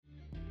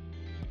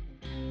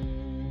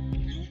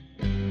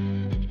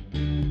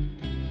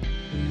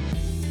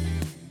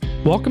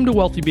Welcome to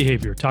Wealthy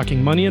Behavior,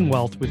 talking money and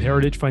wealth with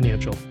Heritage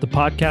Financial, the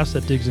podcast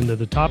that digs into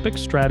the topics,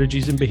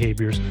 strategies, and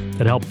behaviors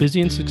that help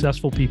busy and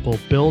successful people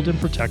build and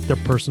protect their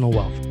personal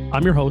wealth.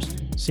 I'm your host,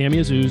 Sammy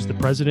Azuz, the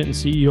president and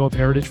CEO of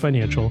Heritage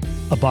Financial,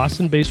 a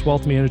Boston-based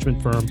wealth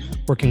management firm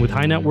working with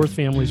high net worth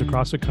families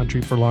across the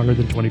country for longer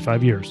than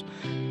 25 years.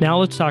 Now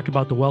let's talk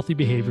about the wealthy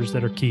behaviors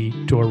that are key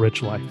to a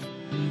rich life.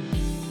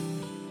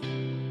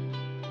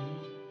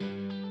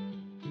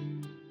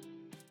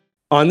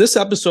 On this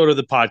episode of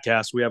the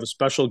podcast, we have a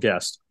special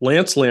guest,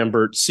 Lance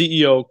Lambert,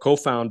 CEO,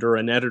 co-founder,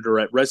 and editor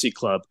at Resi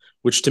Club,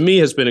 which to me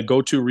has been a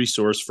go-to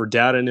resource for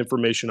data and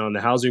information on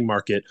the housing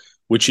market,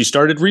 which he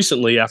started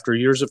recently after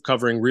years of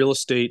covering real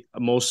estate,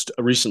 most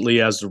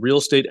recently as the real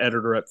estate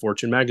editor at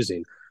Fortune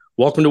magazine.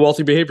 Welcome to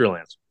Wealthy Behavior,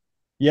 Lance.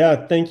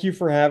 Yeah, thank you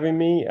for having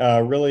me.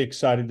 Really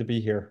excited to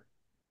be here.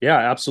 Yeah,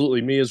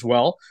 absolutely. Me as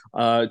well.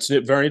 It's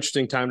a very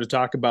interesting time to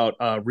talk about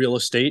real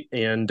estate.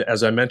 And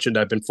as I mentioned,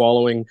 I've been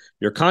following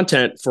your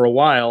content for a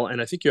while, and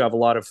I think you have a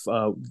lot of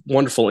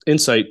wonderful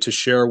insight to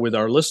share with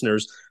our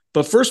listeners.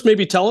 But first,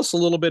 maybe tell us a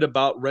little bit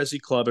about Resi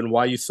Club and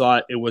why you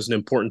thought it was an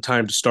important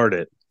time to start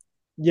it.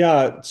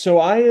 Yeah, so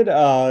I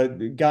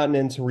had gotten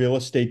into real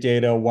estate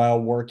data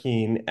while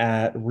working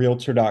at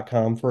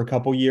Realtor.com for a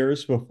couple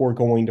years before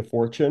going to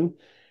Fortune.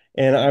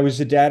 And I was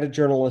a data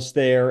journalist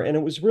there. And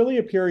it was really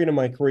a period in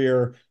my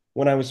career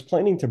when I was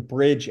planning to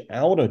bridge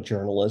out of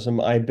journalism.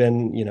 I'd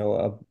been,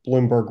 a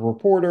Bloomberg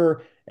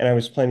reporter and I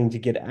was planning to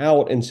get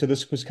out. And so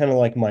this was kind of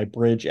like my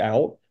bridge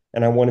out.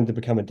 And I wanted to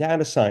become a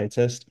data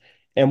scientist.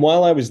 And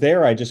while I was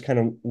there, I just kind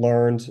of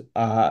learned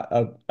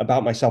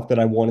about myself that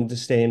I wanted to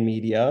stay in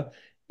media.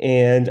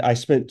 And I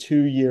spent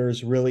 2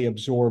 years really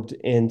absorbed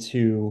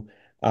into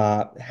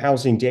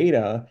housing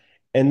data.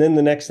 And then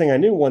the next thing I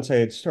knew, once I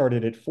had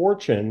started at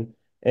Fortune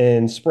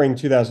in spring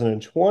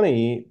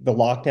 2020, the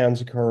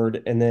lockdowns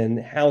occurred and then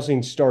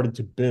housing started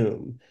to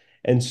boom.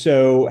 And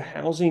so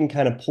housing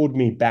kind of pulled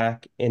me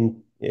back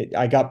and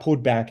I got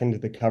pulled back into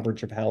the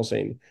coverage of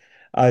housing.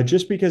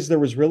 Just because there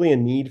was really a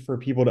need for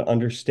people to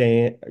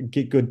understand,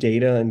 get good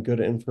data and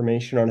good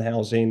information on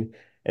housing,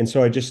 and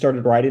so I just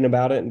started writing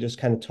about it and just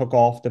kind of took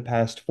off the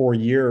past 4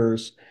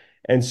 years.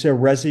 And so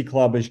Resi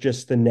Club is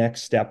just the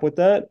next step with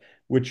that.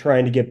 We're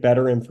trying to get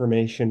better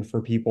information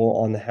for people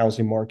on the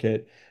housing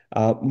market,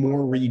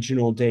 more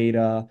regional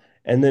data,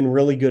 and then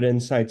really good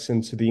insights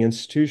into the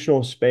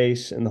institutional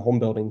space and the home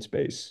building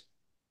space.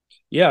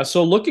 Yeah,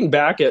 so looking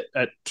back at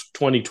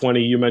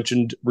 2020, you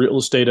mentioned real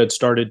estate had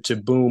started to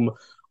boom.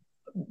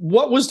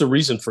 What was the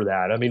reason for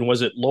that? I mean,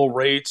 was it low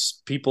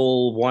rates,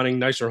 people wanting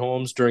nicer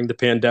homes during the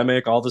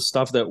pandemic, all the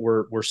stuff that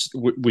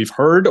we've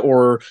heard,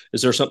 or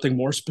is there something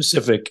more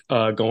specific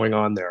going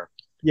on there?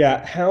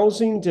 Yeah,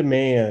 housing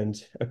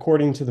demand,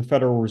 according to the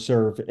Federal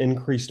Reserve,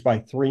 increased by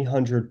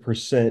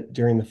 300%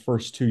 during the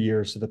first 2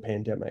 years of the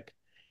pandemic.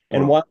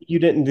 And Wow. while you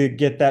didn't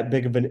get that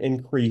big of an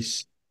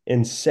increase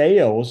in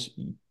sales,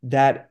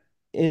 that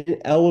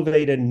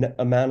elevated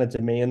amount of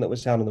demand that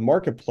was out in the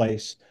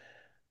marketplace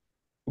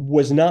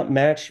was not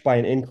matched by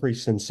an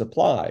increase in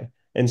supply.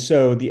 And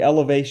so the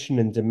elevation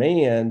in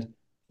demand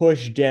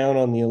pushed down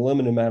on the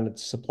limited amount of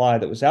supply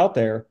that was out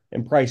there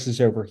and prices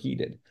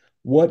overheated.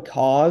 What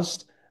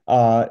caused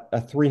a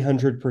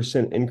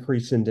 300%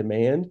 increase in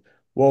demand?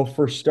 Well,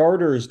 for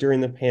starters,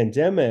 during the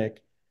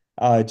pandemic,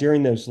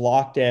 during those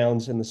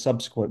lockdowns and the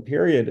subsequent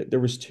period,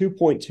 there was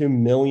 2.2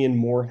 million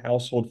more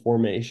household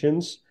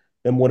formations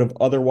than would have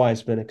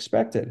otherwise been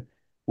expected.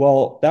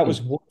 Well, that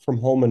was work from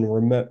home and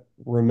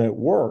remote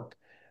work.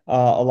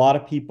 A lot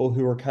of people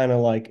who were kind of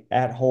like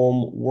at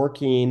home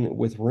working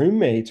with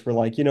roommates were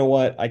like, you know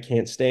what, I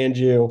can't stand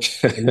you.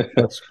 I need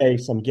more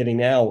space. I'm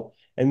getting out.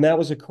 And that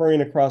was occurring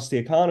across the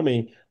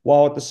economy.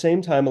 While at the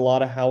same time, a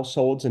lot of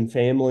households and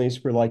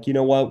families were like, you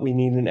know what, we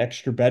need an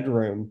extra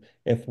bedroom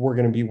if we're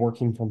going to be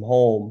working from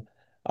home.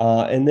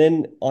 And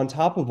then on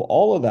top of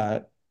all of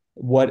that,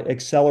 what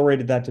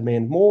accelerated that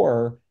demand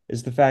more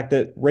is the fact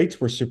that rates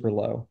were super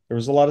low. There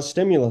was a lot of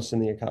stimulus in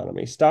the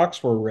economy.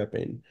 Stocks were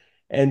ripping.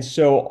 And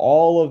so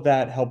all of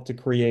that helped to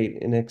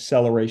create an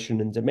acceleration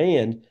in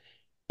demand.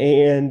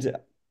 And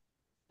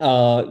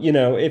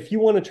if you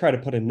want to try to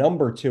put a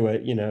number to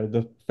it,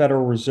 the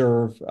Federal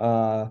Reserve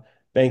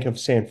Bank of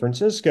San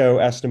Francisco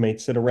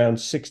estimates that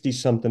around 60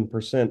 something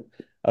percent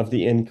of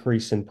the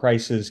increase in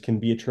prices can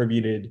be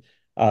attributed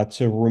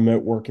to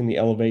remote work and the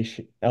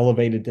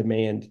elevated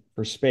demand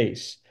for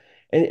space.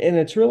 And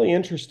it's really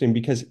interesting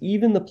because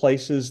even the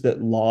places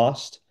that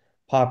lost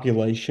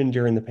population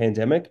during the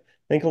pandemic,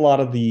 I think a lot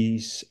of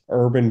these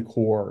urban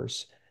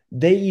cores,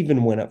 they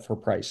even went up for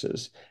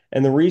prices.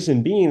 And the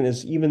reason being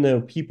is even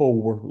though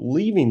people were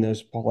leaving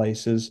those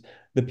places,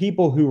 the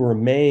people who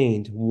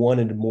remained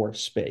wanted more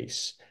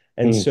space.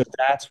 And Mm. so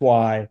that's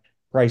why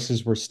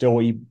prices were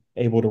still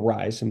able to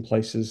rise in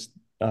places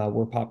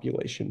where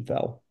population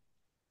fell.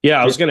 Yeah,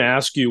 I was going to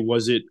ask you,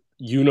 was it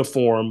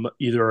uniform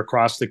either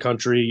across the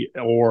country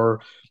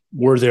or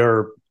were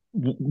there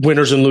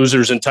winners and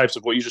losers in types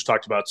of what you just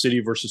talked about, city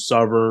versus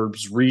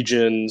suburbs,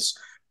 regions?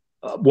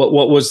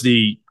 What was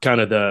the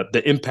kind of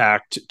the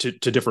impact to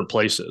different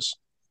places?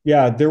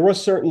 Yeah, there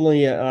was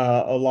certainly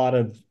a lot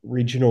of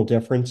regional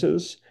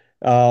differences.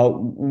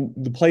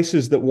 The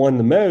places that won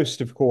the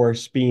most, of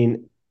course,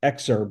 being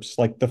exurbs,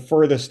 like the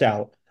furthest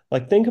out.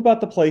 Like think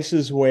about the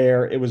places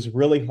where it was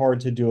really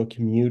hard to do a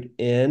commute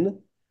in,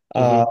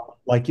 uh, Hmm.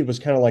 like it was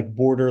kind of like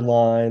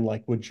borderline,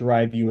 like would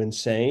drive you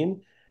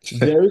insane.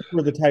 Those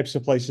were the types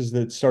of places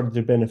that started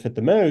to benefit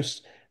the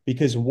most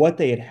because what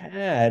they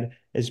had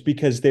is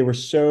because they were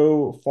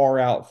so far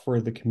out for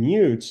the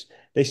commutes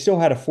they still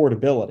had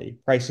affordability.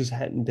 Prices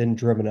hadn't been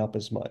driven up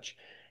as much.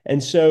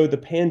 And so the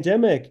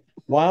pandemic,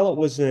 while it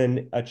was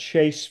a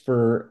chase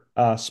for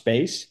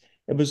space,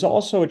 it was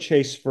also a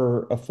chase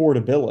for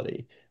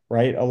affordability,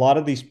 right? A lot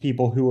of these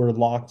people who are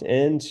locked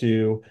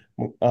into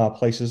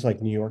places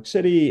like New York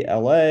City,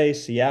 LA,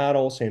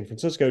 Seattle, San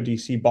Francisco,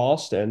 DC,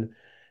 Boston,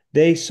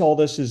 they saw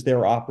this as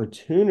their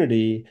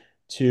opportunity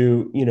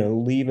to,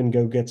 leave and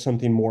go get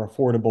something more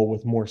affordable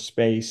with more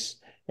space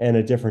and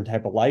a different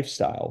type of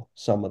lifestyle,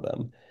 some of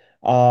them.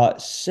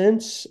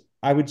 Since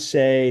I would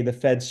say the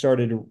Fed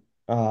started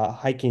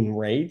hiking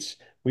rates,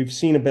 we've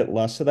seen a bit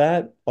less of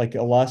that. Like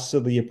a less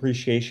of the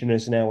appreciation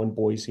is now in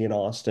Boise and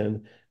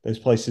Austin. Those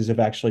places have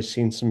actually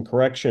seen some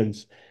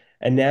corrections.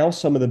 And now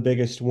some of the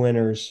biggest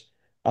winners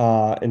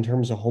in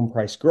terms of home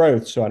price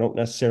growth, so I don't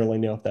necessarily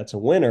know if that's a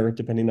winner,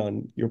 depending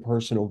on your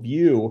personal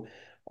view,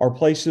 are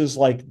places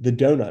like the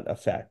donut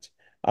effect.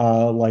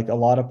 Like a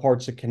lot of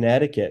parts of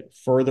Connecticut,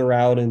 further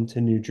out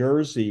into New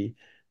Jersey,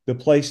 the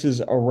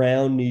places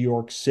around New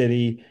York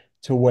City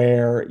to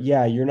where,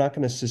 yeah, you're not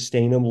going to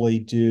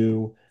sustainably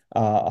do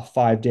a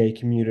 5 day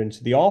commute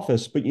into the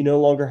office, but you no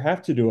longer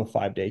have to do a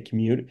 5 day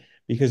commute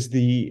because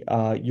the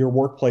your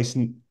workplace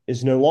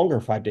is no longer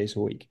 5 days a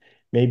week.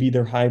 Maybe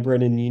they're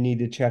hybrid and you need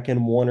to check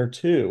in one or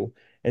two,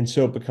 and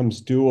so it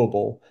becomes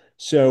doable.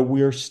 So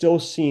we are still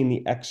seeing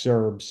the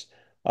exurbs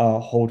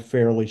hold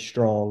fairly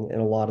strong in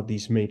a lot of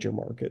these major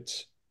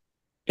markets.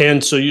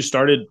 And so you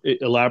started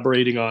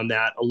elaborating on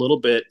that a little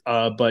bit,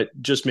 but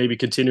just maybe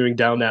continuing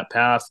down that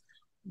path.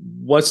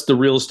 What's the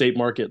real estate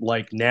market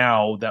like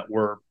now that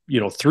we're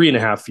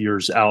 3.5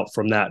 years out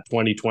from that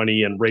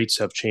 2020 and rates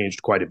have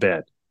changed quite a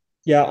bit?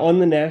 Yeah, on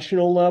the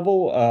national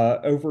level,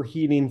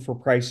 overheating for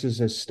prices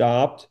has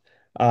stopped.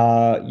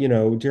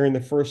 During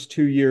the first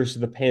 2 years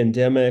of the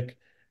pandemic,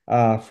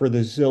 for the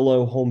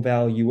Zillow Home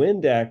Value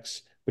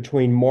Index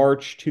between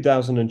March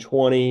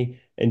 2020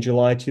 and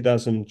July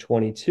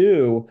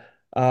 2022,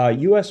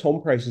 U.S.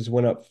 home prices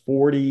went up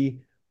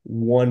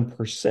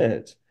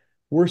 41%.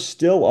 We're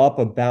still up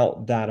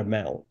about that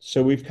amount.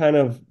 So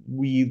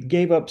we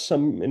gave up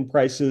some in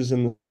prices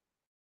in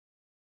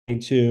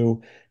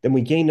 2022. Then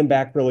we gained them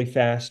back really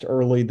fast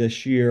early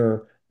this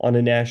year on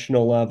a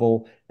national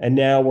level. And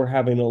now we're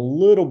having a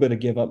little bit of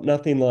give up,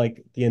 nothing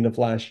like the end of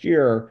last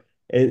year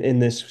in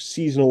this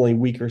seasonally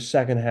weaker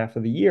second half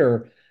of the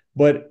year.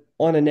 But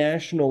on a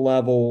national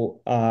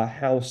level,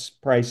 house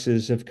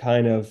prices have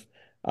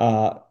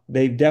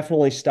they've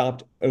definitely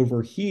stopped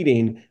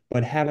overheating,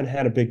 but haven't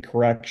had a big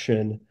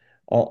correction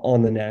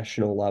on the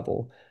national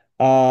level.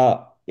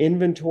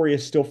 Inventory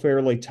is still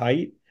fairly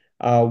tight.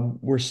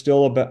 We're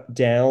still about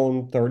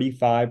down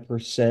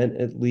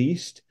 35% at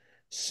least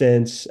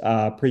since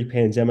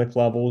pre-pandemic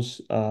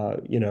levels,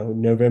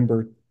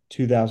 November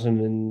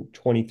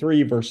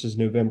 2023 versus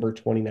November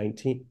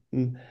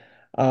 2019.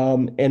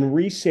 And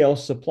resale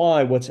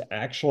supply, what's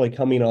actually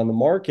coming on the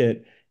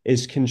market,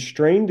 is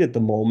constrained at the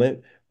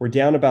moment. We're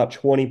down about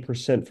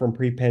 20% from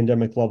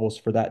pre-pandemic levels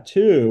for that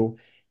too.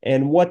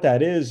 And what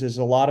that is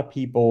a lot of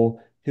people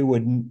who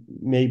would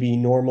maybe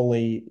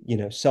normally,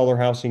 sell their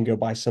house and go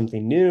buy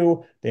something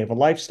new. They have a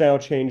lifestyle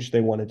change. They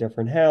want a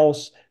different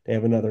house. They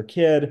have another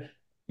kid.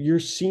 You're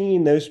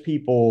seeing those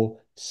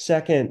people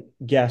second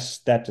guess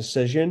that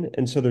decision.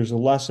 And so there's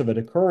less of it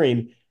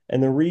occurring.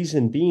 And the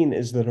reason being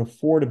is that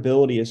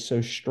affordability is so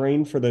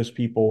strained for those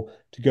people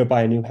to go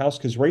buy a new house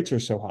because rates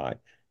are so high.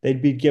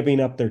 They'd be giving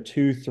up their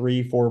 2,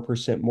 3,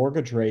 4%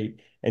 mortgage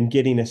rate and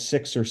getting a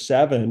 6 or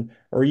 7,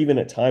 or even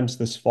at times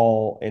this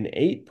fall, an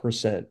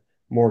 8%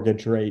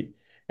 mortgage rate.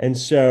 And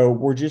so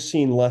we're just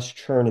seeing less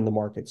churn in the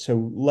market,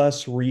 so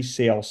less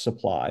resale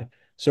supply.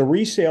 So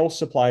resale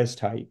supply is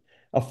tight.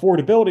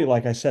 Affordability,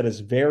 like I said,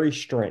 is very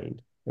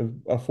strained.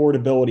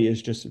 Affordability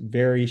is just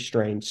very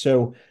strained.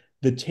 So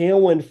the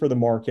tailwind for the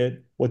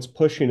market, what's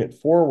pushing it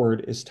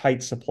forward is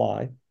tight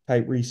supply,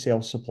 tight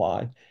resale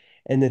supply.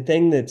 And the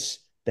thing that's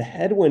the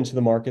headwind to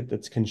the market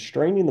that's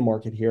constraining the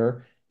market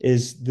here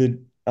is the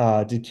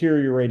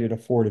deteriorated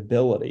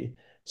affordability.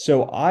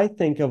 So I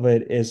think of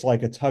it as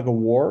like a tug of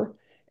war.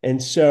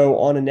 And so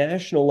on a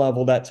national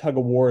level, that tug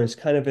of war is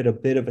kind of at a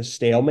bit of a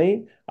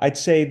stalemate. I'd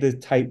say the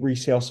tight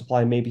resale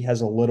supply maybe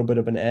has a little bit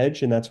of an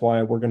edge, and that's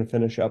why we're going to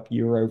finish up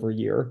year over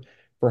year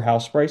for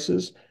house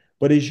prices.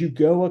 But as you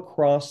go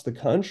across the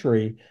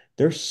country,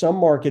 there's some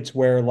markets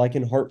where, like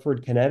in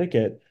Hartford,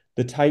 Connecticut,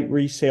 the tight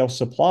resale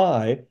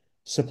supply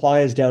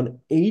is down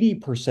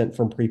 80%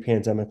 from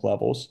pre-pandemic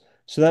levels.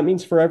 So that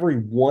means for every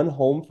one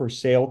home for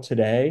sale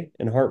today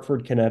in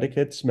Hartford,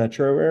 Connecticut's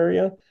metro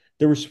area,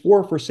 there was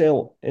four for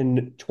sale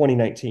in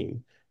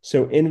 2019.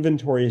 So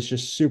inventory is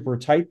just super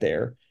tight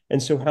there.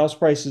 And so house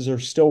prices are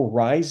still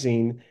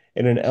rising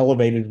at an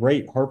elevated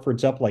rate.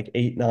 Hartford's up like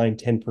 8, 9,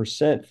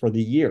 10% for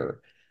the year.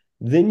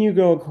 Then you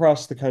go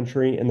across the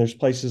country and there's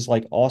places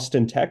like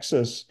Austin,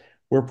 Texas,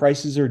 where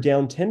prices are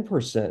down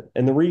 10%.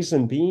 And the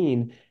reason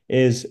being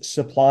is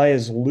supply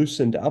is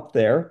loosened up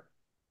there.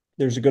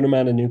 There's a good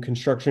amount of new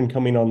construction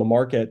coming on the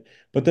market,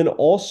 but then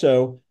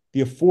also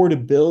the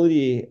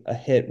affordability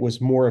hit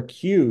was more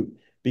acute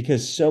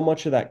because so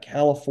much of that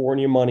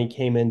California money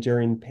came in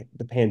during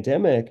the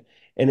pandemic,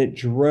 and it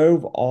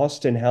drove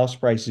Austin house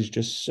prices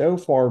just so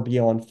far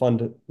beyond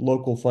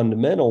local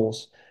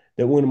fundamentals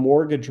that when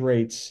mortgage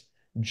rates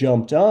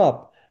jumped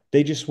up,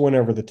 they just went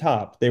over the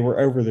top. They were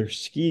over their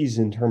skis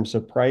in terms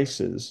of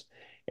prices.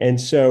 And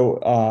so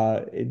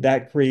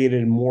that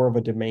created more of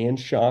a demand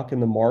shock in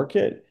the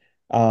market,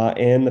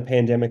 and the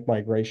pandemic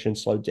migration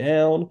slowed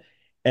down.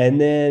 And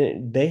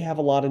then they have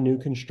a lot of new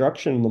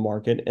construction in the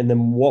market. And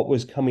then what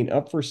was coming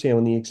up for sale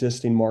in the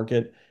existing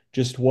market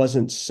just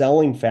wasn't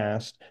selling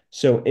fast.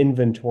 So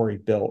inventory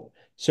built.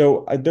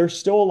 So there's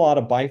still a lot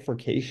of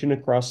bifurcation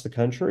across the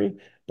country,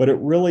 but it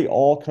really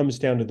all comes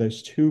down to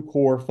those two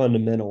core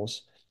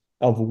fundamentals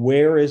of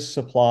where is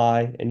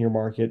supply in your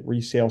market,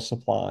 resale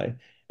supply,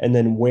 and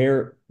then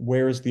where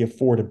is the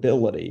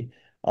affordability.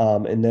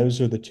 And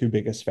those are the two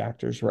biggest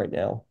factors right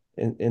now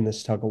in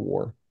this tug of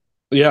war.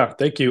 Yeah,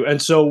 thank you.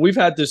 And so we've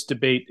had this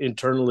debate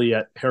internally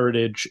at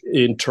Heritage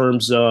in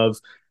terms of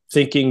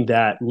thinking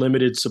that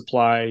limited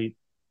supply,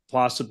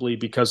 possibly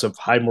because of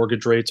high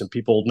mortgage rates and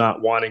people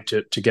not wanting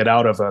to get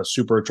out of a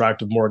super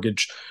attractive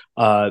mortgage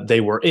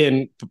they were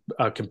in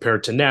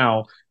compared to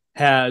now,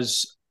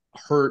 has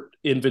hurt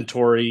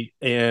inventory.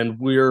 And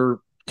we're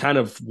kind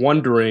of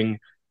wondering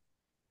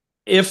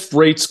if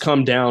rates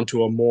come down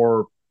to a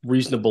more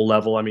reasonable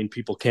level. I mean,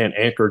 people can't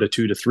anchor to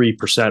 2 to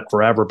 3%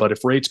 forever, but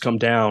if rates come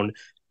down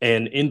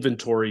and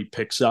inventory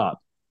picks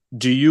up,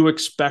 do you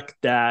expect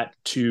that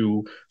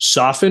to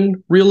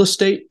soften real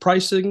estate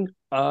pricing?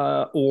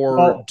 Or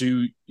Well,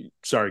 do,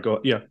 sorry,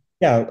 go, yeah.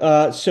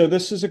 yeah, so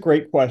this is a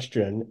great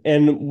question.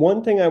 And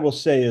one thing I will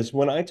say is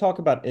when I talk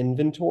about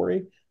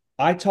inventory,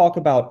 I talk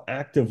about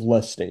active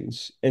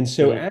listings. And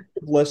so Mm-hmm.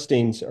 active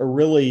listings are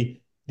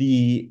really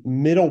the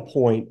middle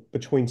point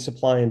between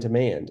supply and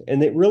demand,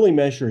 and it really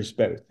measures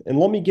both. And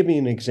let me give you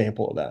an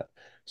example of that.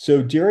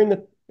 So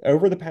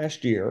over the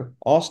past year,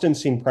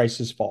 Austin's seen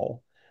prices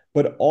fall,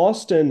 but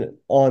Austin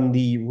on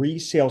the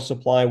resale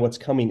supply, what's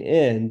coming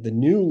in, the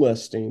new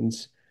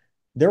listings,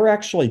 they're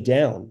actually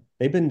down.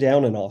 They've been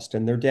down in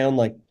Austin. They're down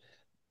like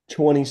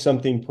 20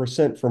 something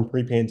percent from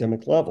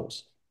pre-pandemic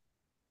levels.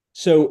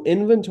 So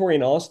inventory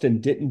in Austin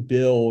didn't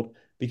build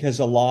because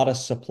a lot of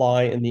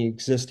supply in the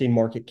existing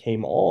market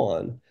came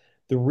on.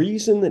 The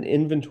reason that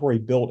inventory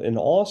built in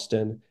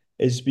Austin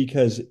is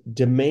because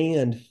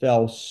demand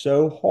fell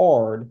so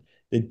hard,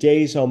 the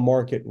days on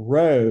market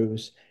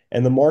rose,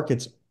 and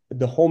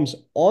the homes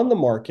on the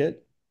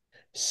market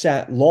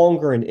sat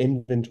longer and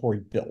inventory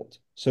built.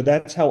 So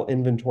that's how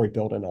inventory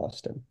built in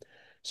Austin.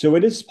 So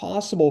it is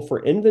possible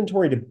for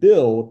inventory to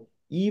build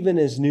even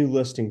as new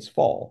listings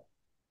fall.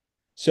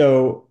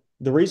 So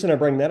the reason I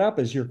bring that up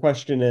is your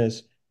question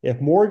is if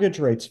mortgage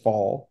rates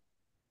fall,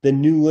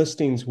 then new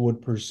listings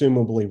would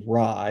presumably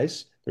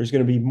rise. There's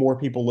going to be more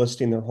people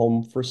listing their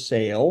home for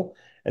sale,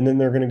 and then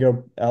they're going to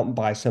go out and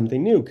buy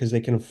something new because they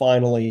can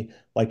finally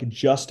like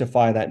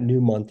justify that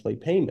new monthly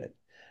payment.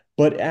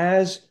 But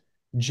as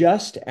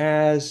just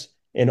as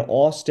in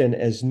Austin,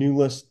 as new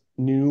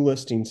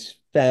listings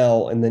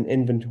fell and then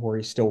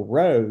inventory still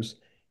rose,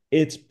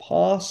 it's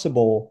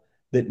possible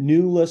that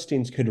new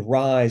listings could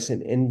rise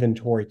and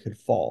inventory could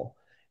fall.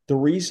 The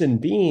reason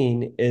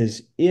being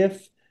is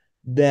if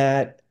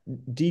that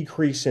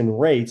decrease in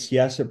rates,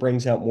 yes, it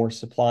brings out more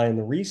supply in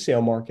the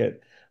resale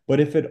market, but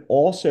if it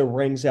also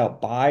brings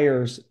out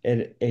buyers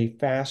at a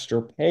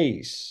faster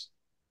pace,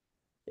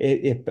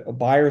 if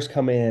buyers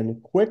come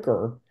in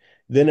quicker,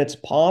 then it's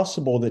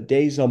possible that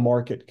days on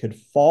market could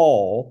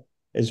fall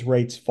as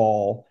rates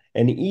fall.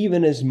 And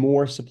even as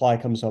more supply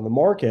comes on the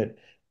market,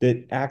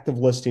 that active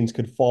listings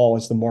could fall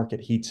as the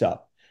market heats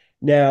up.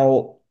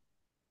 Now,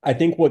 I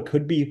think what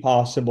could be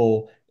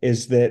possible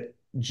is that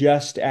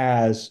just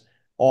as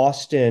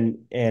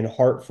Austin and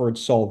Hartford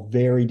saw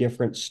very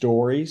different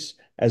stories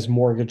as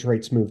mortgage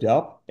rates moved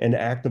up and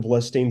active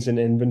listings and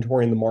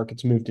inventory in the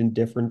markets moved in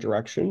different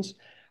directions,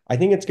 I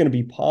think it's going to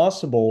be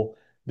possible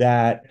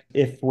that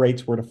if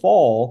rates were to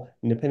fall,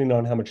 and depending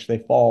on how much they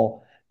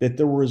fall, that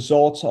the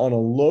results on a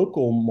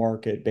local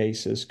market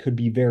basis could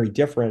be very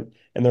different.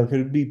 And there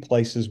could be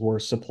places where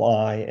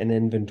supply and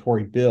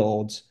inventory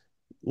builds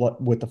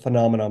with the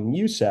phenomenon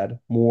you said,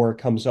 more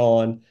comes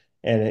on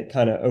and it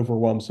kind of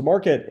overwhelms the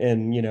market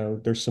and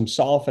there's some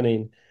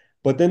softening.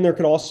 But then there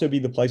could also be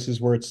the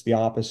places where it's the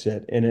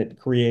opposite and it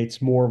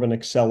creates more of an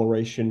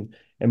acceleration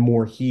and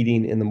more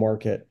heating in the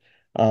market.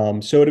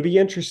 So it'll be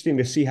interesting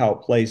to see how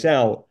it plays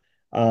out.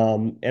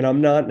 And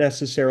I'm not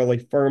necessarily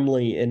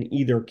firmly in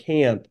either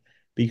camp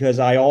because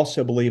I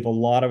also believe a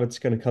lot of it's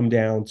going to come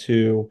down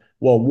to,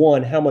 well,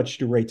 one, how much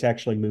do rates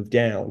actually move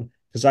down?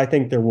 because I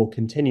think there will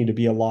continue to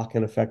be a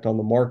lock-in effect on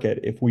the market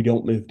if we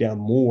don't move down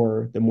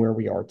more than where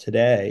we are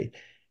today.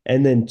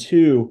 And then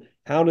two,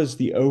 how does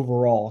the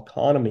overall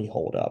economy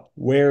hold up?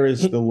 Where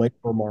is the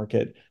labor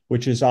market,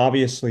 which has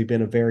obviously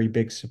been a very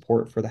big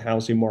support for the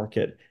housing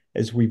market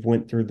as we've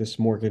went through this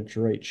mortgage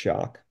rate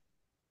shock?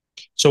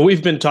 So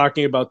we've been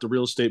talking about the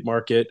real estate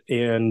market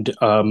and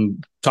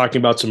talking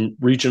about some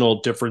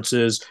regional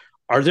differences.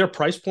 Are there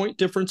price point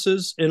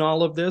differences in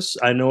all of this?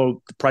 I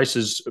know the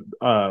prices,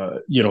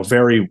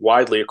 vary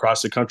widely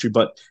across the country,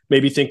 but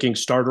maybe thinking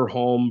starter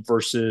home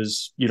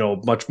versus,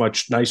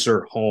 much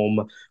nicer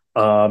home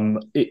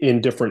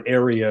in different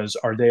areas,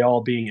 are they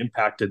all being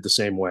impacted the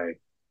same way?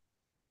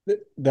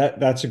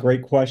 That's a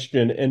great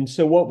question. And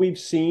so what we've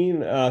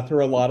seen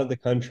through a lot of the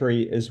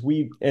country is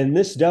and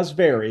this does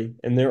vary,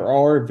 and there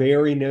are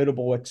very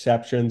notable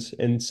exceptions,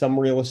 and some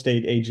real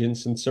estate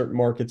agents in certain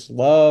markets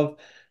love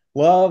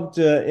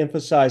to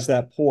emphasize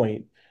that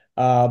point.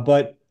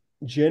 But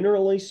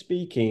generally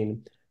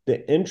speaking,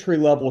 the entry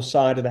level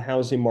side of the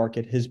housing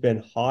market has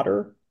been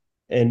hotter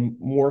and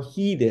more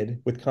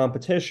heated with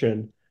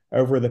competition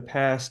over the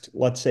past,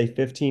 let's say,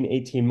 15,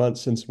 18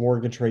 months since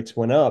mortgage rates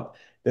went up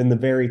than the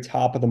very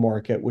top of the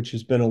market, which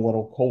has been a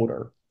little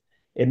colder.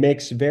 It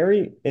makes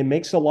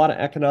a lot of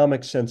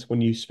economic sense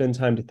when you spend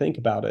time to think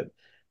about it,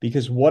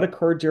 because what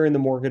occurred during the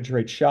mortgage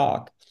rate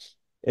shock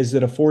is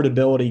that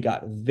affordability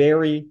got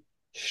very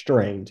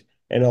strained,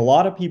 and a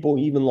lot of people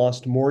even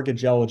lost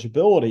mortgage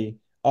eligibility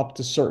up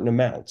to certain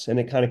amounts. And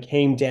it kind of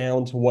came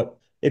down to what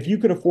if you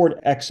could afford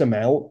X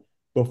amount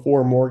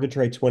before mortgage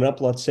rates went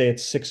up, let's say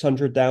it's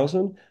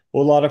 600,000.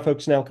 Well, a lot of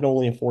folks now can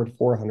only afford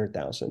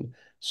 400,000.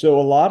 So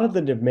a lot of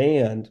the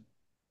demand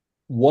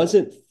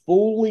wasn't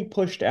fully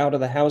pushed out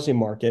of the housing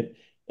market.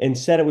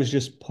 Instead, it was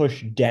just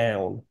pushed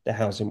down the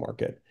housing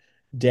market,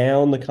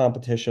 down the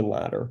competition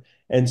ladder.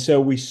 And so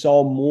we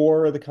saw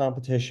more of the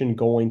competition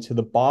going to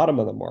the bottom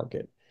of the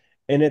market.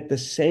 And at the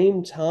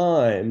same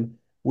time,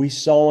 we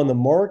saw in the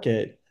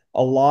market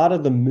a lot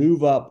of the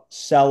move up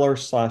seller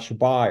slash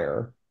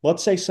buyer.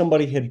 Let's say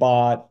somebody had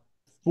bought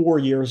 4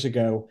 years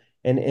ago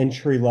an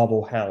entry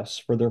level house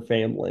for their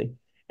family.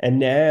 And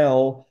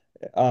now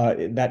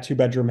that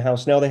two-bedroom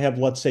house. Now they have,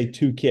 let's say,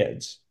 two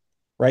kids,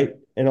 right?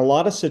 In a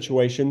lot of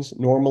situations,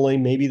 normally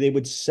maybe they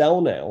would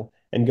sell now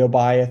and go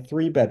buy a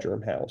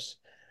three-bedroom house.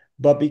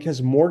 But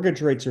because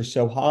mortgage rates are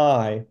so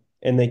high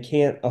and they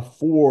can't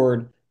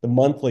afford the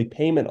monthly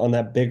payment on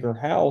that bigger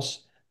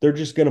house, they're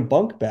just going to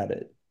bunk bed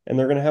it and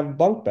they're going to have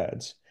bunk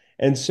beds.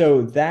 And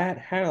so that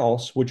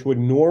house, which would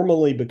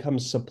normally become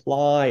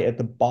supply at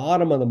the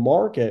bottom of the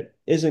market,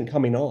 isn't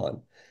coming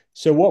on.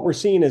 So what we're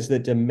seeing is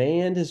that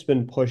demand has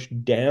been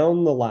pushed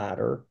down the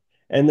ladder,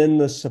 and then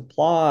the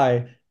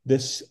supply,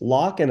 this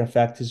lock-in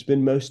effect has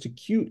been most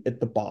acute at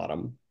the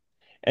bottom.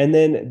 And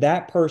then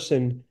that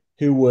person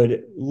who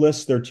would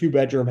list their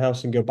two-bedroom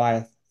house and go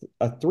buy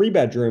a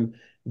three-bedroom,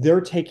 they're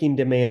taking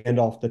demand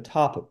off the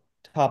top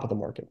of the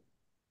market.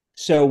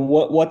 So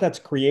what that's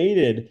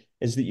created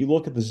is that you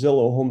look at the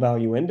Zillow Home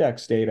Value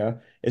Index data,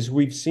 is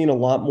we've seen a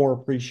lot more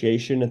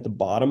appreciation at the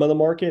bottom of the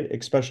market,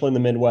 especially in the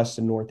Midwest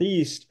and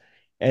Northeast.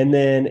 And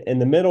then in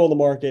the middle of the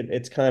market,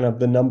 it's kind of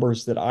the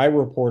numbers that I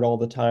report all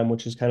the time,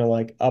 which is kind of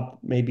like up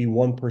maybe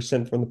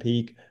 1% from the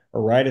peak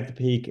or right at the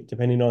peak,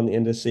 depending on the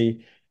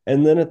indice.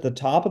 And then at the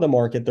top of the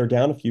market, they're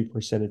down a few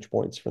percentage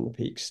points from the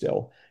peak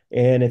still.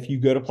 And if you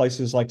go to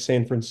places like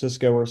San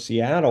Francisco or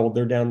Seattle,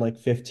 they're down like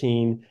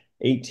 15,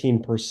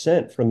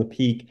 18% from the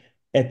peak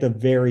at the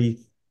very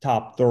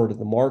top third of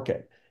the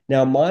market.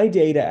 Now, my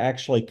data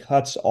actually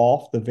cuts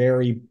off the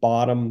very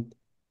bottom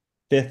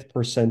fifth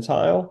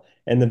percentile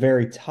and the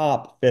very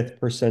top fifth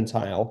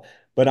percentile.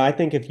 But I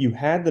think if you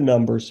had the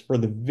numbers for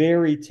the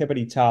very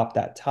tippity top,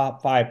 that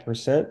top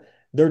 5%,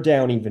 they're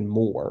down even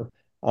more.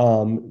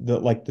 The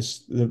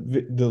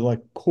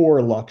like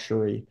core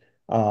luxury,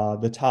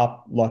 the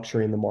top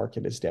luxury in the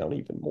market is down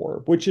even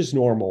more, which is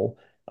normal,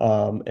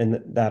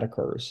 and that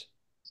occurs.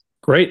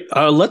 Great.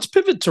 Let's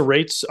pivot to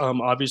rates.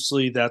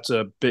 Obviously, that's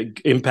a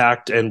big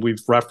impact, and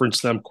we've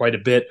referenced them quite a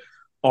bit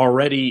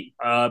already.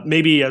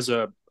 Maybe as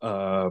a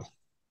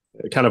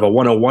kind of a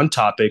 101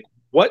 topic,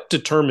 what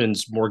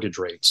determines mortgage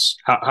rates?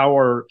 How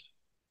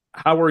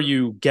are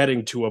you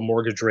getting to a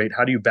mortgage rate?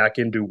 How do you back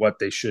into what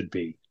they should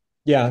be?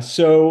 Yeah,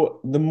 so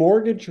the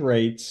mortgage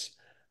rates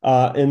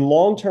and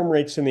long-term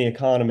rates in the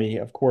economy,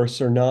 of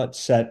course, are not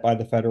set by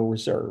the Federal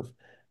Reserve.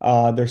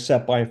 They're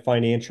set by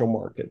financial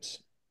markets.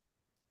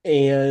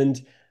 And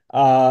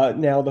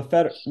now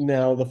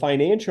the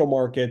financial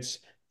markets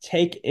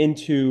take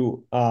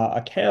into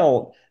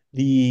account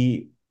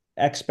the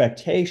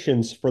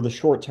expectations for the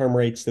short-term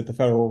rates that the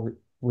Federal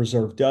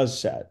Reserve does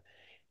set.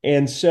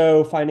 And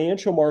so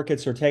financial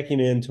markets are taking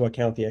into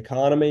account the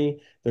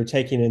economy, they're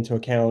taking into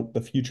account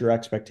the future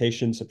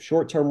expectations of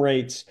short-term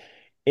rates,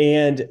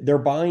 and they're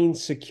buying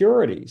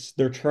securities.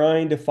 They're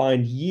trying to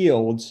find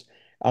yields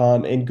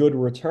and good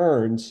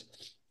returns.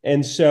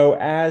 And so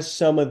as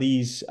some of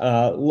these,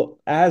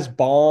 as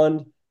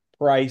bond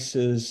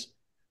prices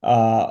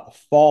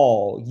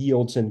fall,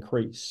 yields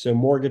increase. So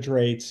mortgage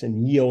rates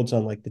and yields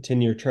on like the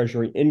 10-year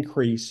treasury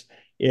increase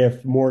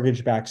if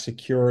mortgage-backed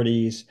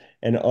securities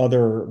and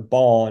other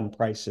bond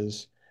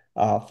prices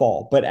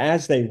fall. But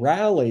as they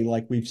rally,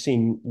 like we've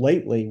seen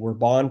lately, where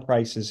bond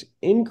prices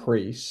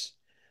increase,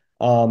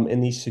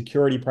 and these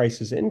security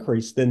prices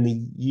increase, then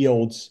the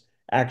yields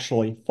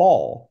actually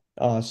fall.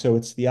 So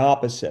it's the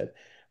opposite.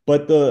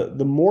 But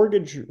the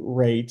mortgage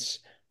rates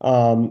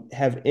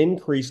have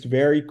increased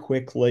very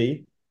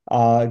quickly,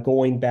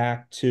 going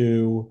back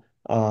to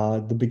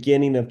the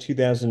beginning of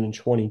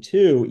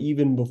 2022,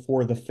 even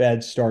before the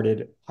Fed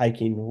started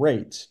hiking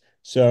rates.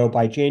 So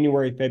by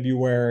January,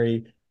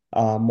 February,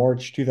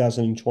 March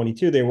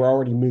 2022, they were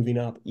already moving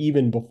up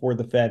even before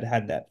the Fed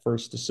had that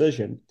first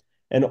decision.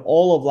 And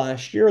all of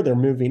last year, they're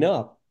moving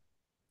up.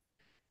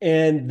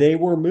 And they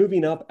were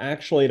moving up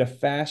actually at a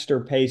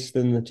faster pace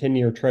than the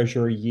 10-year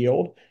treasury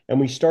yield. And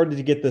we started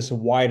to get this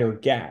wider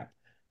gap.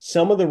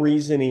 Some of the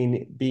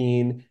reasoning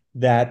being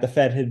that the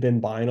Fed had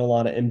been buying a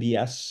lot of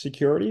MBS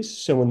securities.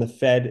 So when the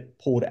Fed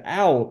pulled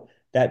out,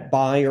 that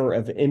buyer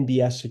of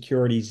MBS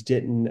securities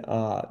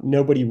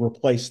nobody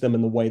replaced them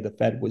in the way the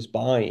Fed was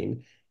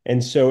buying.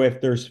 And so if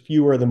there's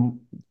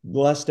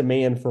less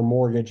demand for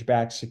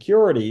mortgage-backed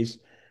securities,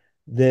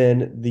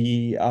 then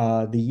the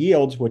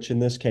yields, which in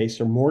this case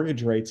are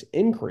mortgage rates,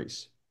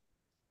 increase.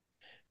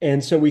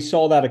 And so we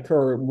saw that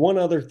occur. One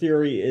other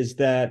theory is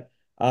that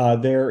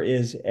there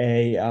is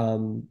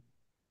a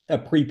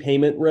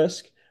prepayment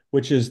risk,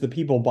 which is the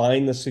people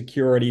buying the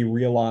security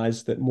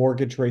realize that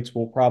mortgage rates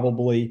will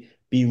probably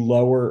be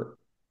lower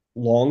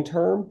long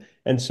term.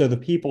 And so the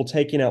people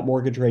taking out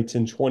mortgage rates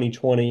in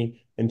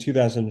 2020 and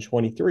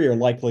 2023 are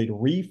likely to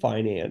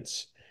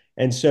refinance.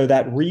 And so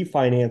that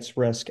refinance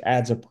risk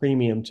adds a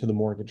premium to the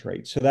mortgage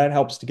rate. So that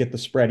helps to get the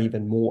spread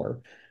even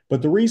more.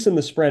 But the reason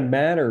the spread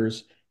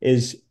matters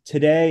is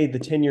today the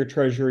 10-year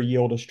treasury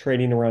yield is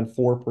trading around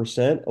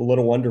 4%, a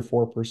little under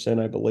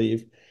 4%, I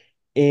believe.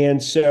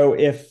 And so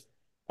if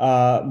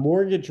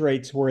mortgage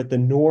rates were at the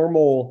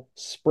normal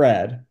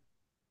spread,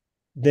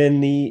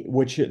 then the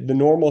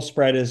normal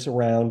spread is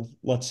around,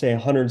 let's say,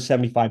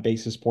 175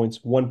 basis points,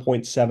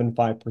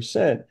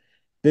 1.75%,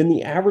 then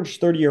the average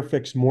 30-year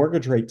fixed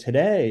mortgage rate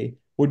today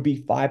would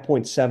be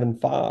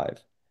 5.75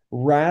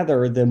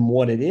 rather than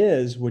what it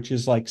is, which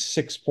is like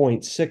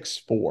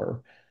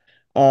 6.64.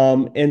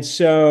 And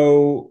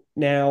so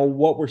now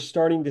what we're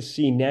starting to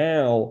see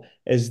now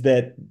is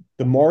that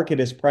the market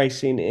is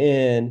pricing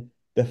in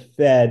the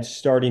Fed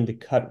starting to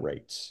cut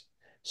rates.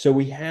 So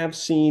we have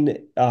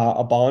seen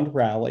a bond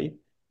rally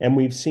and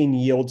we've seen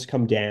yields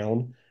come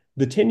down.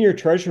 The 10-year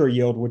treasury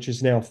yield, which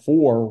is now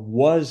 4,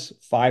 was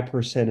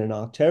 5% in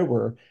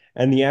October.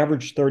 And the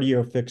average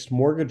 30-year fixed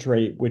mortgage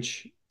rate,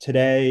 which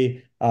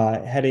today,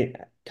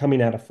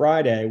 coming out of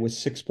Friday, was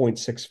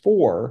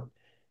 6.64.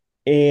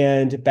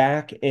 And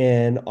back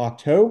in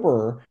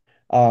October,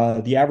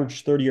 the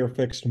average 30-year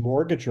fixed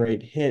mortgage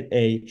rate hit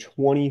a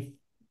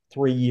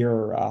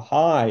 23-year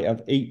high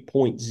of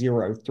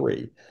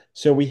 8.03.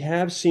 So we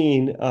have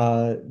seen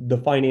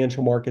the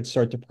financial markets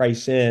start to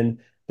price in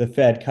the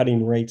Fed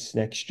cutting rates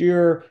next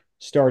year,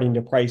 starting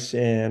to price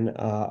in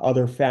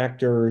other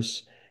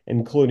factors,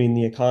 including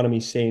the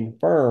economy staying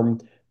firm.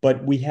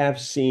 But we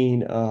have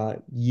seen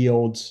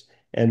yields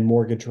and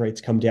mortgage rates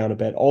come down a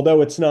bit,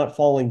 although it's not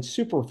falling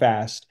super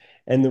fast.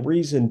 And the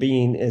reason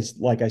being is,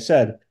 like I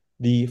said,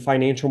 the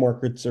financial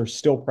markets are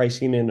still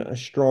pricing in a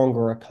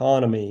stronger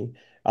economy.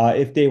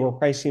 If they were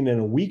pricing in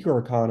a weaker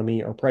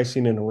economy or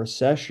pricing in a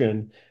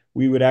recession,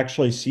 we would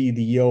actually see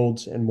the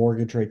yields and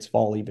mortgage rates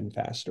fall even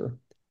faster.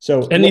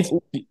 So Any,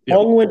 yeah,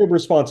 long-winded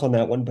response on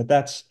that one, but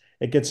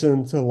it gets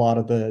into a lot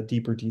of the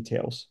deeper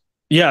details.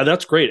 yeah,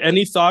 that's great.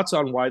 Any thoughts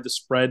on why the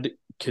spread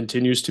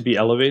continues to be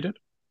elevated?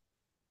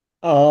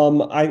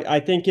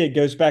 I think it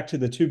goes back to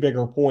the two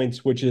bigger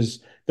points, which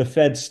is the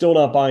Fed still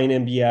not buying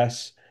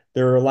MBS.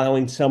 They're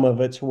allowing some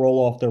of it to roll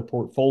off their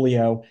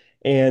portfolio.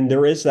 And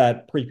there is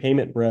that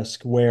prepayment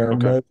risk where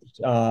Okay.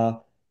 most,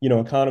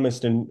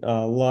 economists and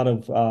a lot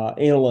of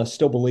analysts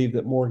still believe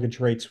that mortgage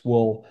rates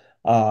will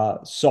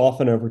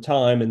soften over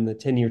time and the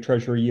 10-year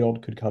treasury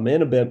yield could come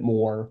in a bit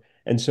more.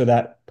 And so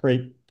that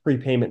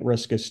prepayment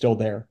risk is still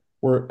there.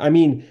 I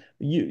mean,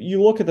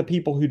 you look at the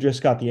people who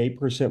just got the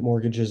 8%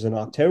 mortgages in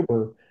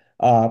October,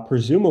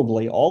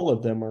 presumably all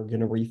of them are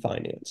going to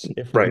refinance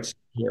if Right. rates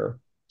here.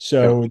 Yeah.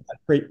 So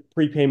that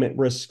prepayment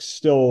risk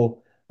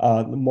still,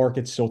 the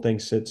market still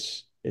thinks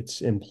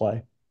it's in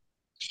play.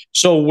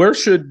 So where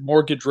should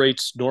mortgage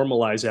rates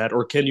normalize at,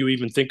 or can you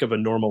even think of a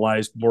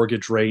normalized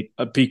mortgage rate?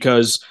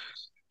 Because,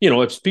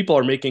 if people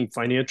are making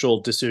financial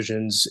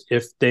decisions,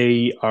 if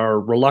they are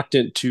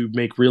reluctant to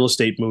make real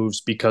estate moves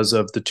because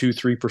of the 2,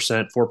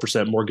 3%,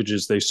 4%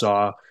 mortgages they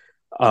saw,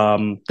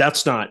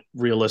 that's not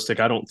realistic.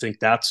 I don't think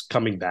that's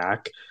coming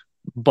back.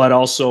 But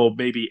also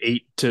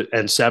maybe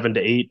 7 to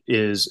 8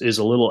 is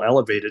a little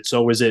elevated.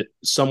 So is it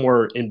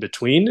somewhere in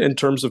between in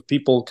terms of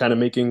people kind of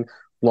making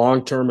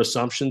long term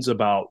assumptions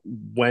about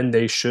when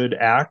they should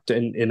act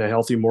in a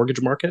healthy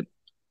mortgage market?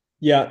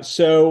 Yeah.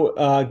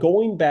 So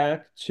going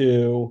back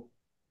to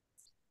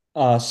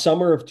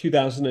summer of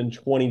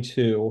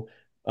 2022,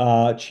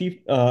 Chief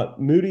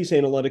Moody's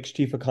Analytics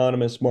chief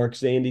economist Mark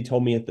Zandi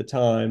told me at the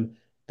time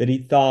that he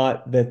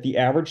thought that the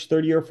average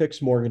 30-year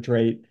fixed mortgage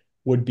rate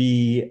would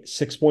be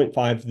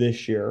 6.5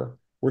 this year.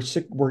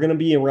 We're going to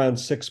be around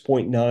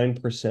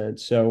 6.9%,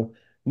 so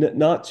n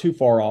not too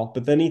far off.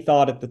 But then he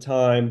thought at the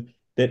time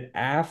that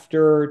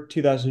after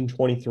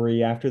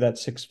 2023, after that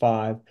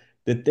 6.5,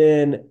 that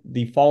then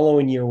the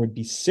following year would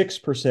be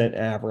 6%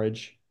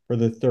 average for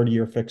the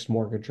 30-year fixed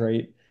mortgage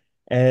rate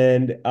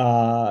and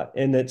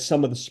that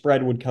some of the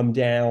spread would come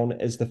down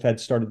as the Fed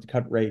started to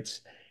cut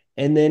rates.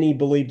 And then he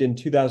believed in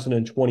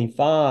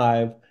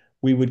 2025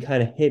 we would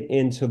kind of hit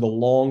into the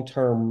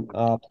long-term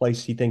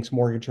place he thinks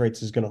mortgage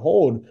rates is going to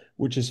hold,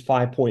 which is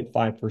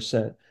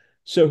 5.5%.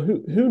 So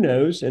who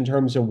knows in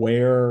terms of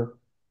where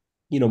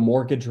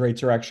mortgage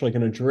rates are actually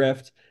going to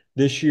drift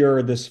this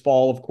year, this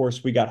fall. Of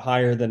course, we got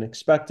higher than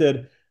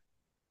expected.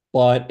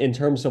 But in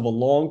terms of a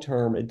long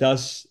term, it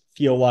does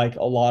feel like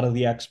a lot of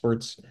the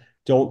experts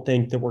don't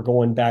think that we're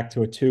going back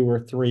to a two or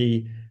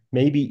three,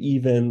 maybe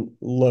even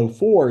low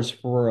fours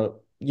for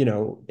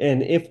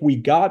and if we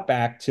got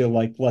back to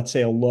like, let's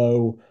say a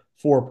low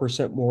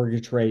 4%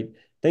 mortgage rate,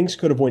 things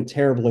could have went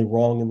terribly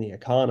wrong in the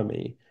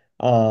economy.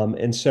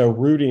 And so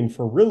rooting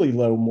for really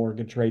low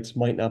mortgage rates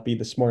might not be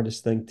the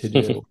smartest thing to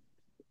do.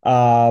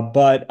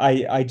 But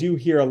I do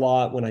hear a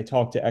lot when I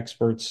talk to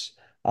experts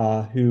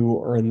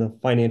who are in the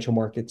financial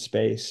market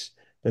space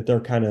that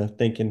they're kind of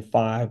thinking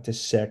 5 to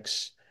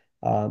 6,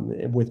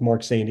 with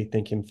Mark Sandy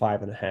thinking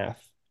 5.5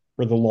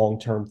 for the long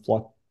term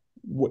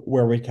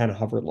where we kind of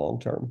hover long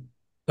term.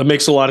 That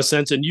makes a lot of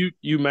sense. And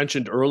you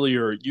mentioned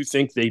earlier you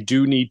think they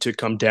do need to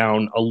come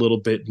down a little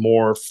bit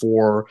more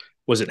for,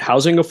 was it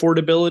housing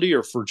affordability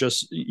or for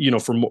just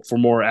for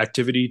more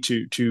activity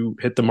to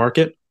hit the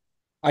market?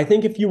 I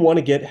think if you want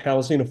to get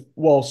housing,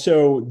 well,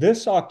 so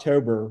this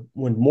October,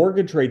 when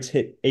mortgage rates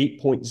hit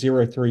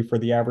 8.03 for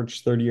the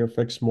average 30-year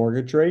fixed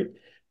mortgage rate,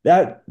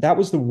 that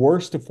was the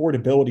worst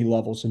affordability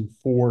levels in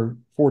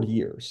 40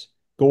 years,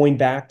 going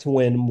back to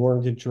when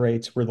mortgage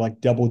rates were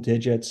like double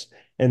digits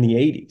in the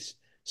 80s.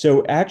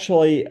 So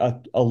actually, a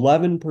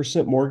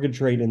 11%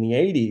 mortgage rate in the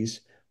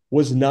 80s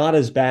was not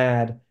as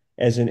bad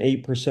as an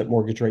 8%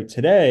 mortgage rate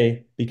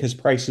today because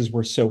prices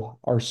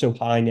are so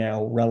high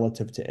now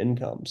relative to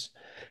incomes.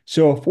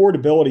 So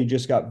affordability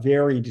just got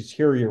very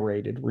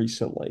deteriorated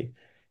recently.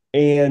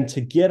 And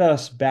to get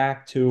us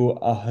back to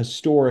a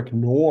historic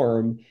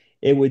norm,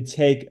 it would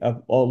take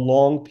a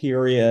long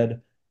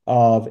period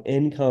of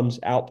incomes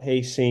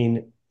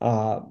outpacing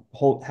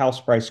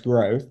house price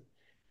growth.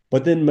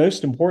 But then,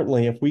 most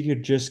importantly, if we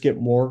could just get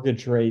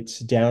mortgage rates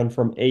down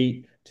from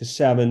 8 to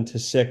 7 to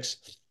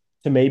 6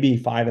 to maybe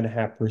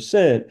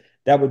 5.5%,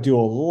 that would do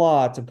a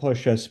lot to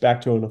push us back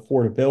to an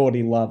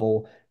affordability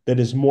level that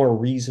is more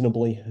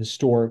reasonably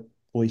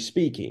historically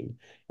speaking.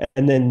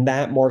 And then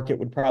that market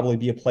would probably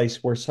be a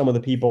place where some of the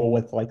people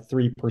with like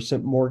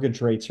 3% mortgage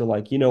rates are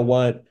like, you know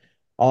what?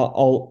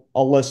 I'll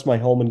list my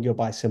home and go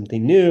buy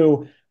something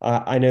new.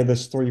 I know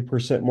this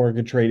 3%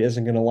 mortgage rate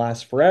isn't going to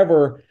last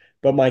forever,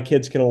 but my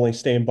kids can only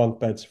stay in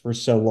bunk beds for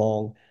so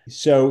long.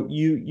 So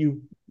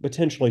you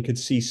potentially could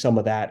see some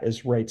of that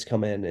as rates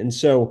come in. And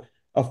so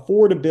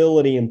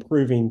affordability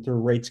improving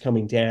through rates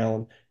coming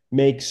down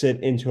makes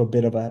it into a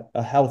bit of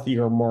a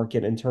healthier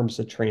market in terms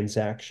of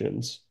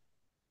transactions.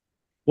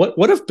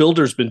 What have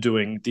builders been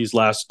doing these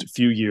last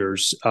few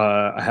years?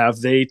 Have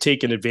they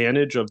taken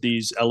advantage of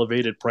these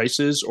elevated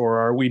prices, or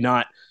are we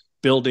not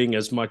building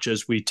as much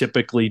as we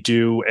typically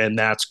do, and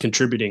that's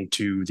contributing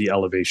to the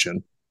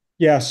elevation?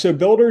 Yeah, so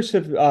builders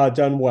have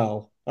done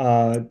well.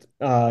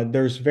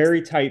 There's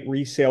very tight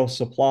resale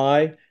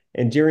supply,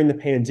 and during the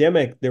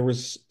pandemic, there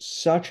was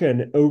such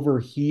an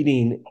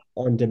overheating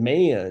on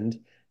demand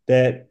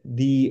that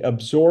the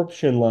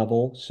absorption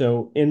level,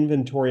 so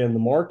inventory on the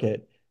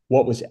market,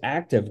 what was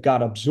active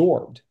got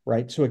absorbed,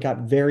 right? So it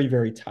got very,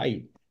 very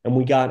tight, and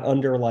we got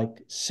under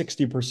like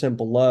 60%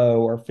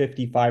 below or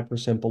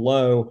 55%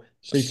 below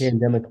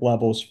pre-pandemic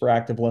levels for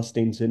active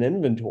listings and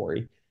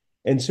inventory.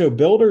 And so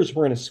builders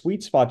were in a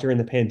sweet spot during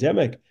the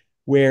pandemic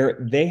where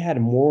they had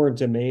more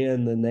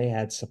demand than they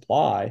had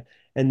supply,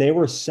 and they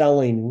were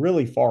selling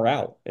really far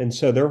out. And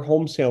so their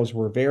home sales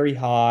were very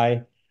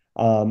high.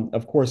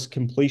 Of course,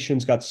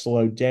 completions got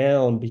slowed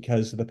down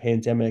because of the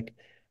pandemic,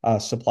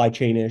 supply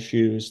chain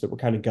issues that were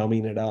kind of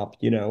gumming it up,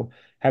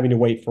 having to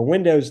wait for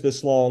windows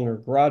this long or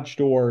garage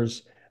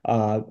doors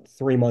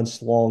 3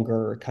 months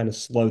longer kind of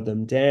slowed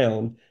them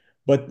down.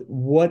 But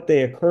what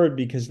they occurred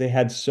because they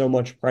had so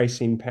much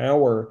pricing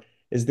power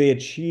is they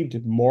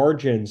achieved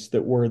margins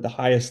that were the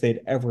highest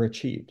they'd ever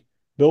achieved.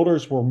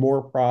 Builders were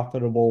more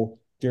profitable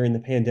during the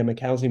pandemic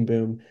housing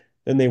boom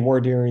than they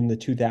were during the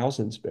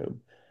 2000s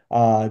boom.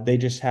 They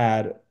just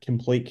had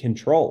complete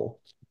control.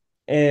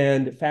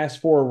 And fast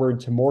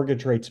forward to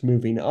mortgage rates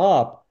moving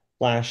up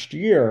last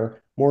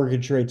year,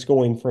 mortgage rates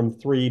going from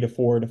 3 to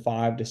 4 to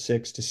 5 to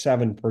 6 to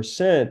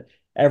 7%,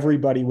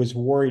 everybody was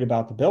worried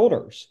about the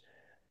builders.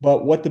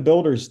 But what the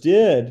builders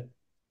did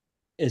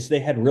is they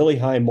had really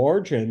high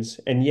margins.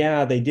 And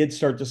yeah, they did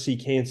start to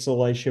see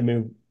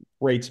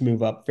rates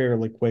move up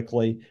fairly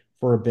quickly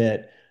for a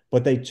bit,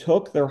 but they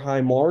took their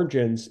high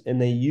margins and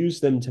they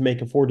used them to make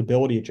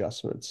affordability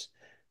adjustments.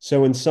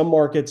 So in some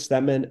markets,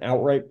 that meant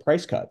outright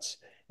price cuts.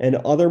 And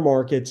other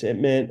markets, it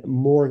meant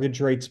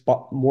mortgage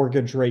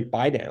rate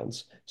buy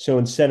downs. So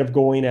instead of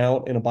going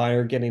out and a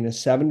buyer getting a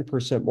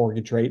 7%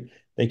 mortgage rate,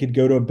 they could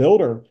go to a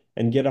builder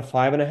and get a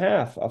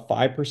 5.5, a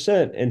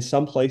 5%, in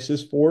some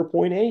places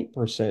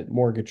 4.8%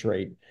 mortgage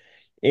rate.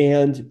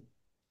 And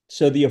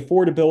so the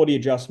affordability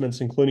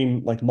adjustments,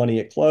 including like money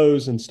at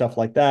close and stuff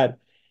like that,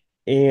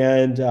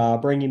 and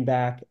bringing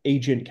back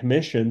agent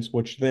commissions,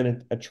 which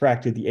then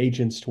attracted the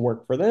agents to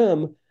work for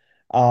them,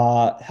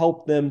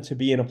 helped them to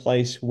be in a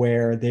place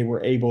where they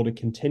were able to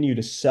continue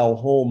to sell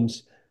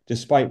homes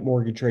despite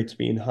mortgage rates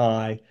being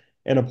high.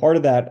 And a part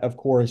of that, of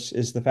course,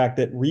 is the fact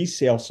that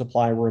resale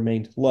supply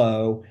remained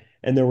low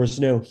and there was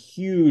no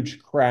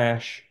huge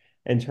crash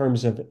in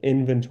terms of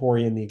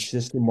inventory in the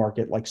existing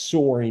market, like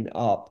soaring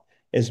up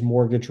as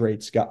mortgage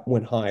rates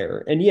went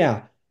higher. And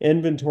yeah,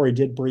 inventory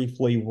did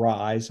briefly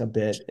rise a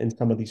bit in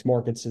some of these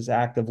markets as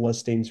active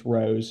listings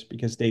rose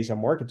because days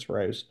on markets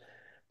rose.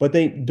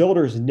 But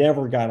builders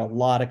never got a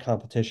lot of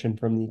competition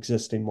from the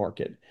existing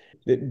market.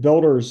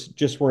 Builders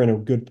just were in a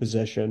good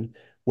position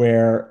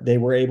where they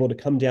were able to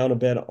come down a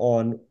bit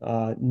on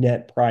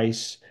net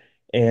price,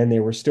 and they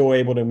were still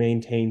able to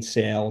maintain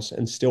sales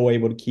and still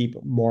able to keep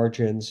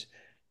margins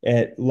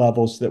at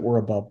levels that were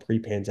above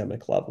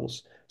pre-pandemic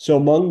levels. So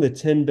among the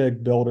 10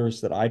 big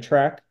builders that I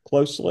track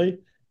closely,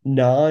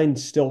 9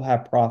 still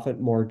have profit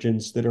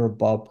margins that are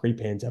above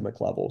pre-pandemic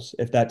levels,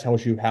 if that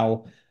tells you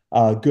how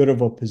good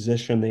of a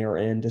position they are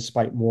in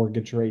despite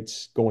mortgage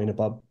rates going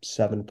above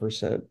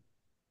 7%.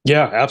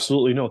 Yeah,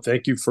 absolutely. No,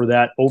 thank you for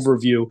that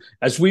overview.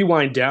 As we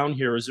wind down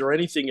here, is there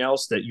anything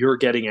else that you're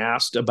getting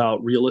asked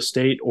about real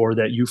estate or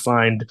that you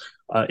find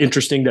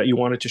interesting that you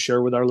wanted to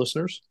share with our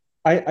listeners?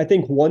 I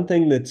think one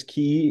thing that's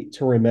key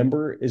to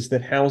remember is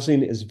that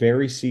housing is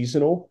very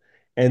seasonal,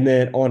 and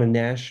that on a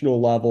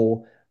national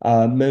level,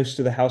 most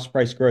of the house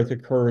price growth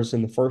occurs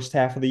in the first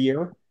half of the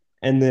year,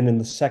 and then in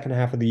the second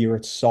half of the year,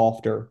 it's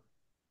softer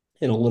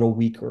and a little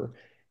weaker.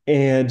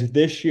 And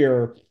this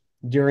year,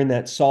 during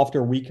that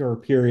softer, weaker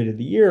period of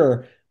the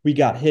year, we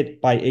got hit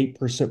by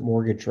 8%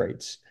 mortgage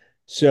rates.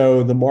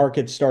 So the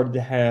market started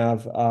to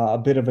have a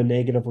bit of a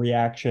negative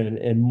reaction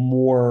and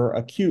more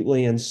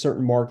acutely in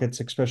certain markets,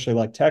 especially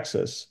like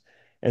Texas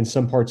and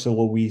some parts of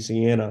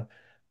Louisiana.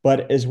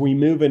 But as we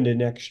move into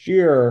next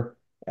year,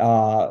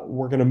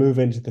 we're going to move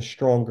into the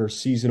stronger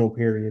seasonal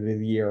period of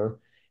the year.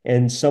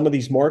 And some of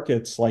these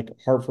markets, like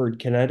Hartford,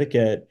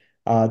 Connecticut,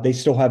 they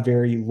still have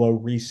very low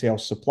resale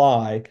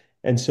supply.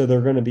 And so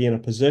they're going to be in a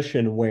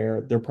position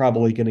where they're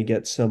probably going to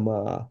get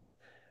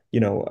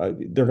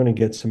they're going to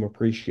get some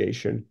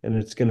appreciation and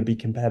it's going to be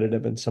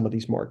competitive in some of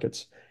these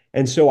markets.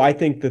 And so I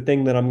think the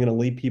thing that I'm going to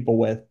leave people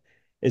with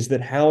is that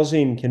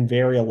housing can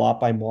vary a lot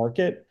by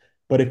market,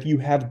 but if you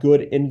have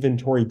good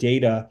inventory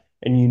data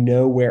and you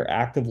know where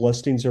active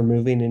listings are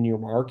moving in your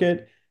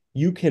market,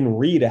 you can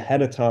read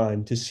ahead of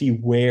time to see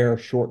where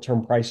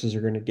short-term prices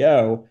are going to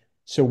go.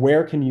 So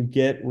where can you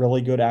get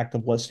really good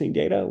active listing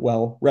data?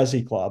 Well,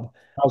 ResiClub,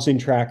 housing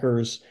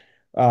trackers,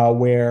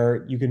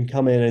 where you can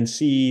come in and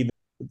see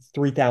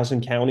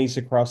 3,000 counties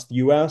across the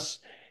US,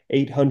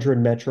 800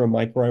 metro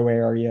micro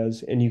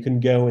areas, and you can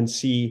go and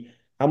see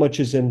how much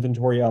is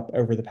inventory up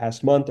over the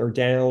past month or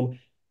down,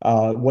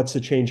 what's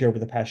the change over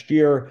the past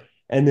year.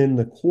 And then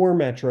the core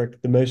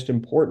metric, the most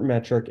important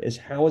metric, is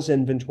how is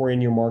inventory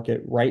in your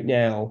market right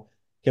now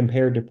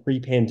compared to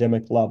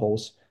pre-pandemic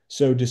levels?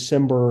 So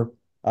December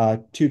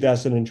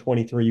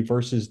 2023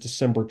 versus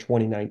December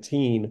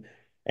 2019.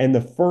 And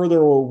the further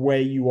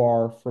away you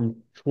are from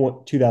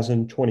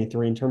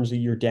 2023 in terms of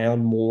you're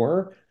down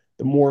more,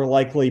 the more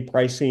likely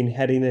pricing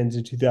heading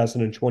into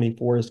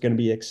 2024 is going to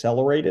be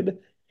accelerated.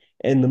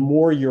 And the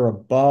more you're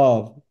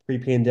above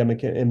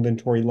pre-pandemic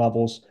inventory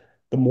levels,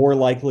 the more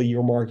likely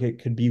your market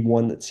could be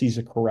one that sees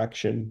a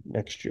correction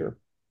next year.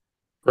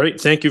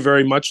 Great. Thank you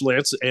very much,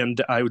 Lance. And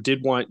I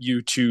did want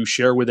you to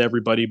share with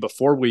everybody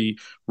before we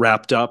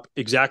wrapped up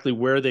exactly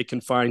where they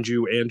can find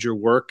you and your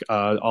work,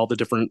 all the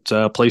different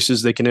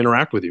places they can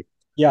interact with you.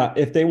 Yeah,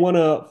 if they want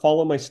to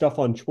follow my stuff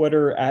on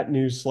Twitter at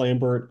News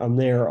Lambert, I'm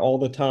there all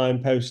the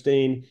time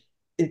posting.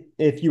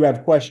 If you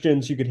have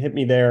questions, you could hit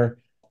me there.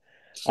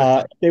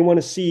 If they want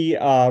to see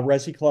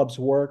ResiClub's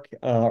work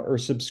or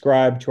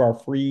subscribe to our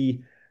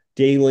free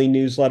daily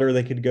newsletter,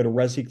 they could go to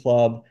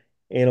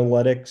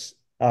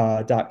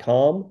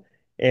ResiClubAnalytics.com.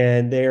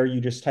 And there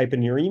you just type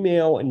in your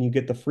email and you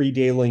get the free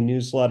daily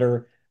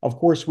newsletter. Of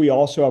course, we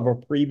also have a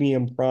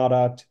premium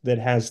product that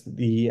has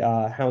the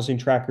housing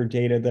tracker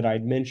data that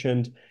I'd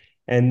mentioned,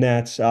 and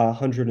that's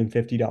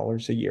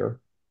 $150 a year.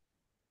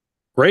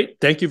 Great.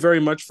 Thank you very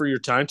much for your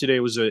time today.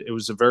 It was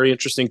a very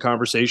interesting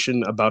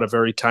conversation about a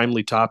very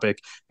timely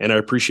topic, and I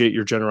appreciate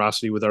your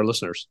generosity with our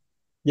listeners.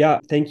 Yeah,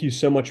 thank you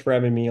so much for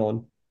having me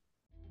on.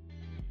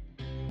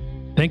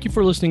 Thank you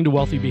for listening to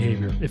Wealthy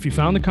Behavior. If you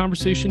found the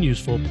conversation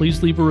useful,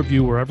 please leave a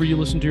review wherever you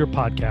listen to your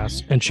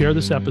podcasts and share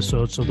this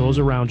episode so those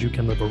around you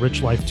can live a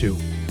rich life too.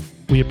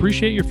 We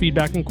appreciate your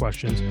feedback and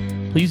questions.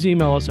 Please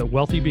email us at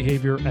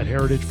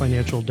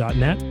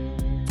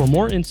wealthybehavior@heritagefinancial.net. For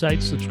more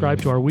insights,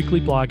 subscribe to our weekly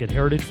blog at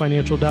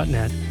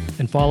heritagefinancial.net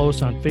and follow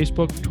us on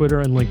Facebook,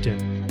 Twitter, and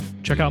LinkedIn.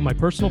 Check out my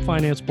personal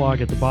finance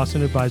blog at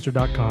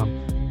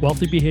thebostonadvisor.com.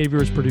 Wealthy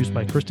Behavior is produced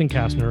by Kristen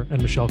Kastner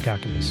and Michelle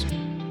Kakamis.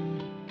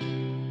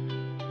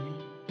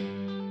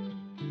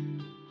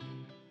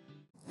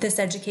 This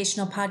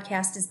educational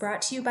podcast is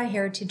brought to you by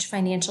Heritage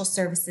Financial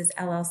Services,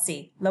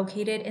 LLC,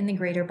 located in the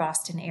greater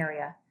Boston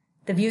area.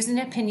 The views and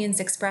opinions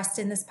expressed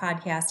in this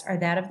podcast are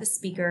that of the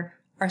speaker,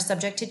 are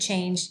subject to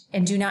change,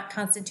 and do not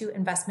constitute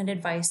investment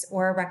advice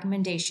or a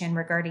recommendation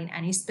regarding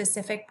any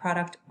specific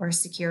product or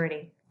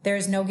security. There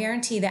is no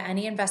guarantee that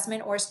any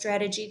investment or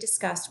strategy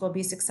discussed will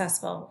be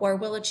successful or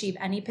will achieve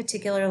any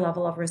particular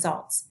level of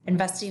results.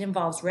 Investing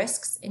involves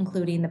risks,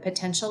 including the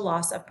potential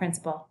loss of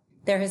principal.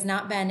 There has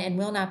not been and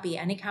will not be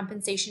any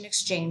compensation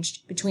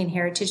exchanged between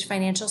Heritage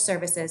Financial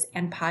Services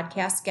and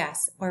podcast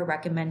guests or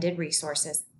recommended resources.